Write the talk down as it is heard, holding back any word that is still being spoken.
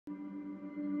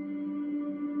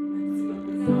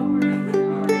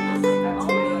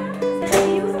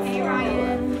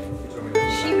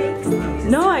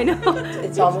know.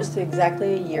 It's almost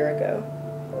exactly a year ago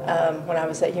when I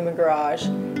was at Human Garage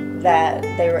that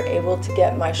they were able to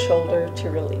get my shoulder to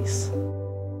release.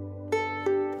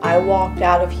 I walked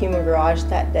out of Human Garage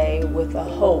that day with a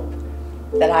hope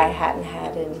that I hadn't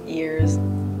had in years.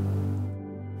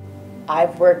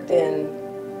 I've worked in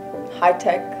high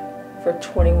tech for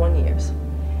 21 years,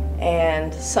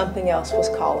 and something else was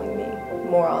calling me,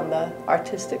 more on the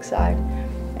artistic side.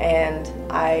 And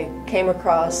I came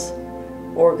across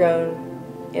orgone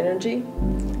energy,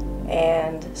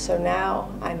 and so now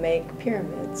I make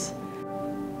pyramids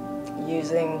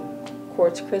using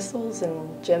quartz crystals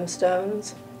and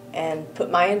gemstones and put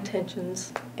my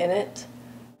intentions in it.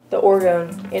 The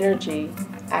orgone energy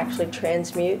actually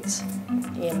transmutes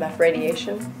EMF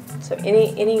radiation. So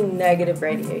any negative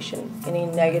radiation, any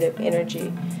negative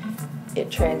energy, it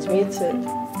transmutes it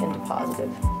into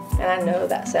positive. And I know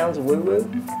that sounds woo-woo,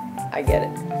 I get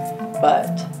it.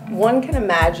 But one can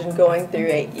imagine going through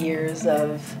 8 years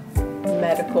of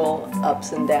medical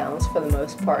ups and downs, for the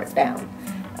most part down.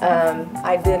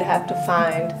 I did have to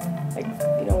find,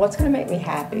 what's going to make me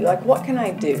happy? Like, what can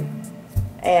I do?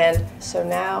 And so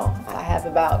now I have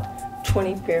about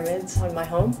 20 pyramids in my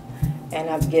home, and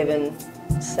I've given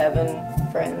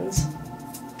 7 friends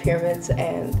pyramids,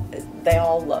 and they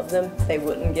all love them. They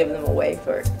wouldn't give them away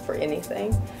for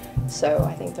anything. So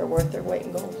I think they're worth their weight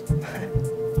in gold.